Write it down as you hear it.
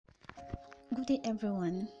Good day,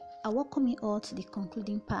 everyone. I welcome you all to the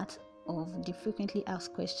concluding part of the frequently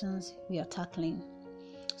asked questions we are tackling.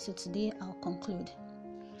 So today I'll conclude.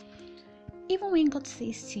 Even when God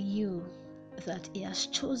says to you that He has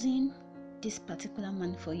chosen this particular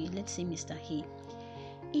man for you, let's say Mr. He,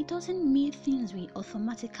 it doesn't mean things will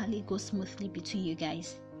automatically go smoothly between you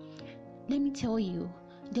guys. Let me tell you,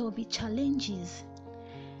 there will be challenges.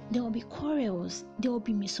 There will be quarrels, there will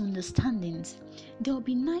be misunderstandings, there will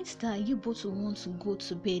be nights that you both will want to go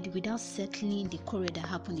to bed without settling the quarrel that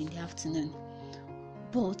happened in the afternoon.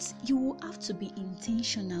 But you will have to be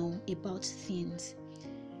intentional about things.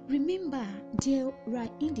 Remember, there are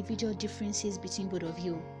individual differences between both of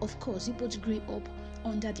you. Of course, you both grew up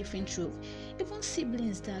under different roof. Even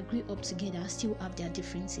siblings that grew up together still have their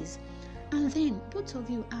differences. And then both of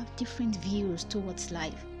you have different views towards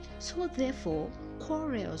life. So therefore,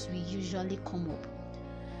 quarrels will usually come up.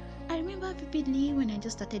 I remember vividly when I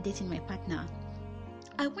just started dating my partner.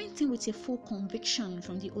 I went in with a full conviction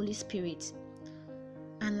from the Holy Spirit.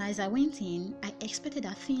 And as I went in, I expected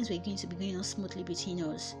that things were going to be going on smoothly between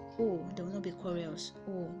us. Oh, there will not be quarrels.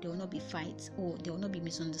 Oh, there will not be fights. Oh, there will not be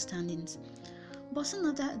misunderstandings. But soon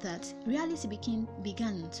after that, reality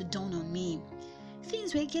began to dawn on me.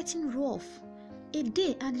 Things were getting rough. A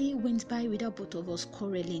day hardly went by without both of us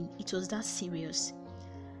quarreling. It was that serious.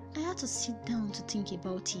 I had to sit down to think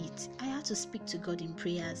about it. I had to speak to God in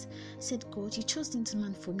prayers. I said, God, you chose this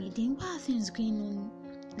man for me. Then why are things going on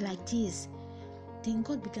like this? Then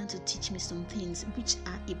God began to teach me some things which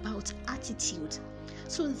are about attitude.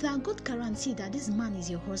 So that God guarantee that this man is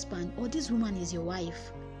your husband or this woman is your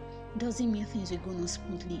wife doesn't mean things will go on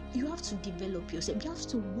smoothly. You have to develop yourself. You have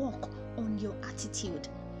to work on your attitude.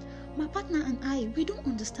 My partner and I, we don't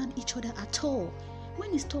understand each other at all.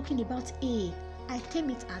 When he's talking about A, I term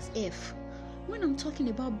it as F. When I'm talking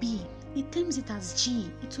about B, he terms it as G.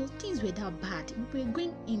 Things were that bad. We were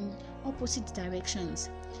going in opposite directions.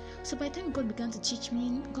 So by the time God began to teach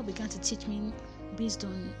me based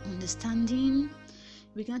on understanding.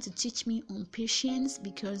 He began to teach me on patience,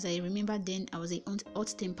 because I remember then I was a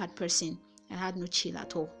hot-tempered person. I had no chill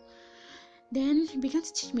at all. Then he began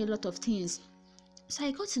to teach me a lot of things. So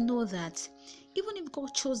I got to know that even if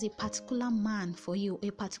God chose a particular man for you, a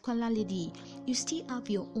particular lady, you still have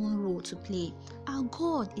your own role to play. Our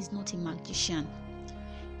God is not a magician.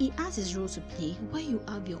 He has his role to play while you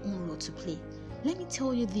have your own role to play. Let me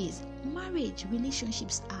tell you this, marriage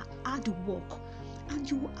relationships are hard work, and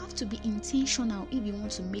you will have to be intentional if you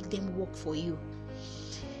want to make them work for you.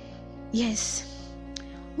 Yes,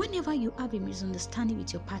 whenever you have a misunderstanding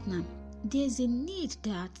with your partner, there's a need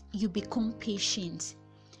that you become patient.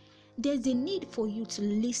 There's a need for you to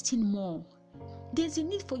listen more. There's a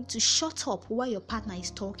need for you to shut up while your partner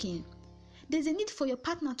is talking. There's a need for your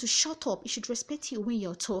partner to shut up. He should respect you when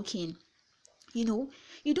you're talking. You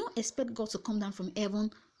don't expect God to come down from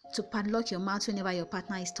heaven to padlock your mouth whenever your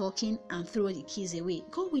partner is talking and throw the keys away.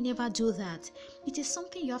 God will never do that. It is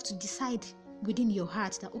something you have to decide within your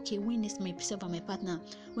heart that, okay, when next myself and my partner,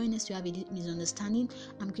 when next we have a misunderstanding,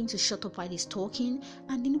 I'm going to shut up while he's talking,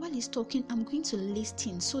 and then while he's talking, I'm going to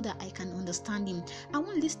listen so that I can understand him. I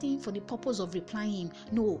won't listen for the purpose of replying.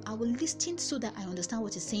 No, I will listen so that I understand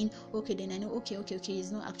what he's saying. Okay, then I know, okay,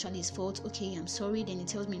 it's not actually his fault. Okay, I'm sorry. Then he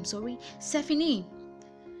tells me I'm sorry. Stephanie.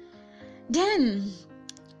 Then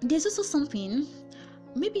there's also something.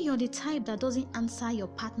 Maybe you're the type that doesn't answer your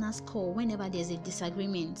partner's call whenever there's a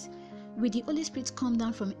disagreement. Will the Holy Spirit come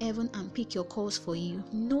down from heaven and pick your calls for you?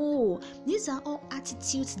 No, these are all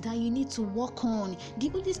attitudes that you need to work on. The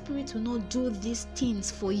Holy Spirit will not do these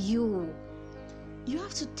things for you. You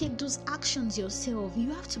have to take those actions yourself. You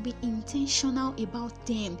have to be intentional about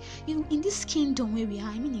them. In this kingdom where we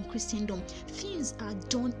are, in Christendom, things are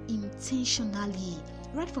done intentionally.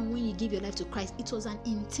 Right from when you gave your life to Christ, it was an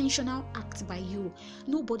intentional act by you.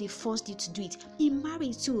 Nobody forced you to do it. In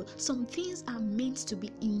marriage too, some things are meant to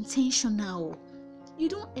be intentional. You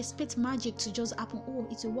don't expect magic to just happen. Oh,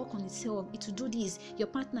 it will work on itself. It will do this. Your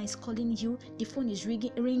partner is calling you. The phone is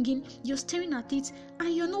ringing. You're staring at it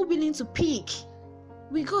and you're not willing to pick.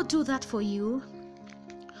 Will God do that for you?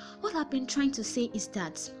 What I've been trying to say is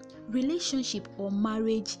that relationship or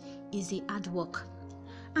marriage is a hard work.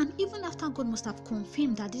 And even after God must have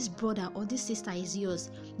confirmed that this brother or this sister is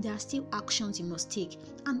yours, there are still actions you must take.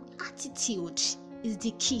 And attitude is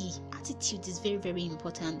the key. Attitude is very, very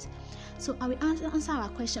important. So I will answer our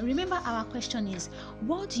question. Remember, our question is,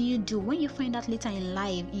 what do you do when you find out later in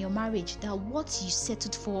life, in your marriage, that what you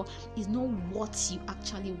settled for is not what you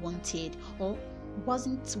actually wanted or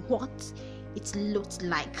wasn't what it looked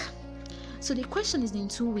like? So the question is in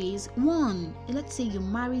two ways. One, let's say you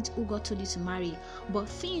married who God told you to marry, but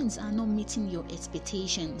things are not meeting your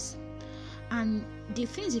expectations. And the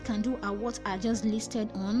things you can do are what I just listed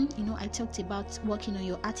on. I talked about working on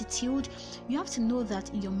your attitude. You have to know that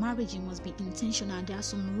in your marriage, you must be intentional. There are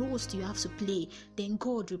some roles you have to play. Then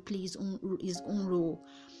God will play his own role.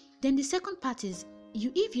 Then the second part is,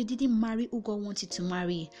 if you didn't marry who God wanted to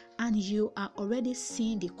marry, and you are already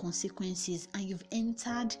seeing the consequences and you've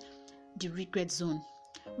entered the regret zone,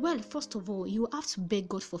 well, first of all, you have to beg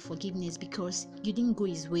God for forgiveness because you didn't go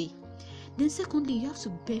his way. Then secondly, you have to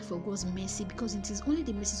beg for God's mercy because it is only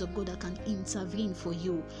the mercies of God that can intervene for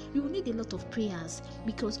you. You will need a lot of prayers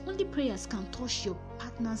because only prayers can touch your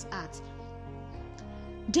partner's heart.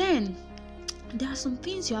 Then there are some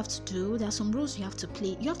things you have to do. There are some roles you have to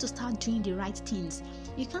play. You have to start doing the right things.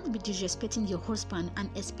 You can't be disrespecting your husband and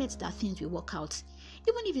expect that things will work out.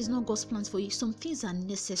 Even if it's not God's plans for you, some things are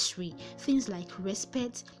necessary. Things like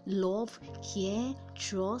respect, love, care,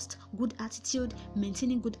 trust, good attitude,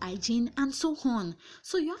 maintaining good hygiene, and so on.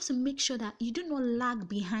 So you have to make sure that you do not lag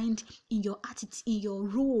behind in your attitude, in your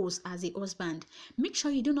roles as a husband. Make sure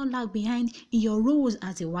you do not lag behind in your roles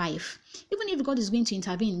as a wife. Even if God is going to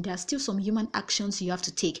intervene, there are still some human actions you have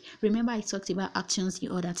to take. Remember, I talked about actions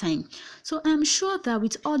the other time. So I'm sure that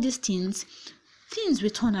with all these things will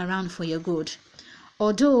turn around for your good.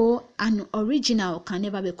 Although an original can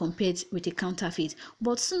never be compared with a counterfeit,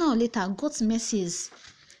 but sooner or later, God's mercies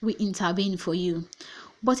will intervene for you.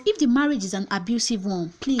 But if the marriage is an abusive one,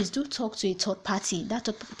 please do talk to a third party. That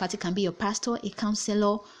third party can be your pastor, a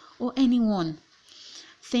counselor, or anyone.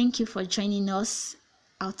 Thank you for joining us.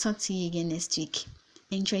 I'll talk to you again next week.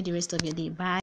 Enjoy the rest of your day. Bye.